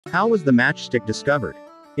How was the matchstick discovered?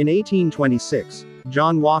 In 1826,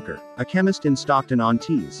 John Walker, a chemist in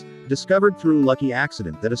Stockton-on-Tees, discovered through lucky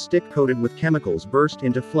accident that a stick coated with chemicals burst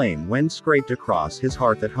into flame when scraped across his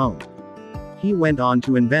hearth at home. He went on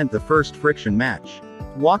to invent the first friction match.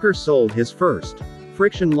 Walker sold his first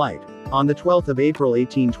friction light on the 12th of April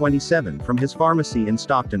 1827 from his pharmacy in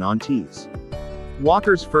Stockton-on-Tees.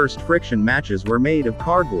 Walker's first friction matches were made of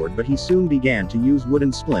cardboard, but he soon began to use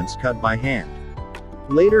wooden splints cut by hand.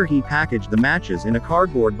 Later he packaged the matches in a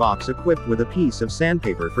cardboard box equipped with a piece of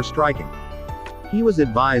sandpaper for striking. He was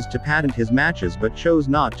advised to patent his matches but chose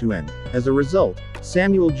not to, and, as a result,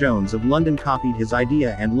 Samuel Jones of London copied his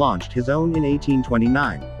idea and launched his own in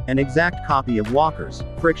 1829, an exact copy of Walker's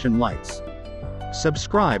friction lights.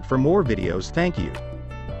 Subscribe for more videos. Thank you.